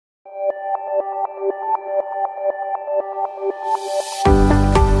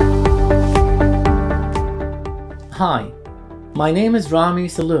Hi, my name is Rami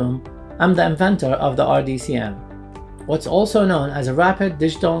Salloum. I'm the inventor of the RDCM, what's also known as a Rapid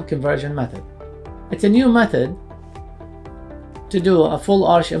Digital Conversion Method. It's a new method to do a full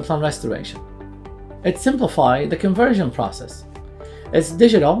arch implant restoration. It simplifies the conversion process. It's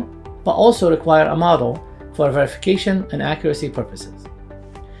digital, but also requires a model for verification and accuracy purposes.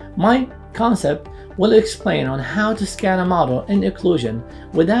 My concept will explain on how to scan a model in occlusion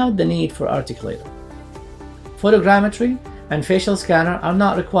without the need for articulator. Photogrammetry and facial scanner are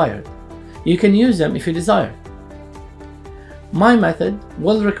not required. You can use them if you desire. My method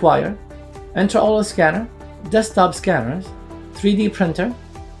will require intraoral scanner, desktop scanners, 3D printer,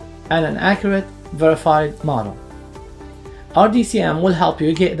 and an accurate verified model. RDCM will help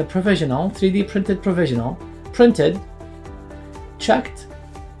you get the provisional, 3D printed, checked,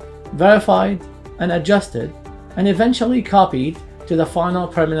 verified, and adjusted, and eventually copied to the final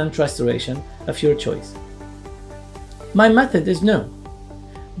permanent restoration of your choice. My method is new,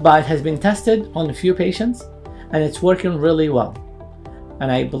 but it has been tested on a few patients and it's working really well,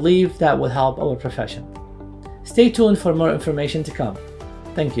 and I believe that will help our profession. Stay tuned for more information to come.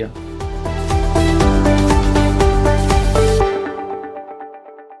 Thank you.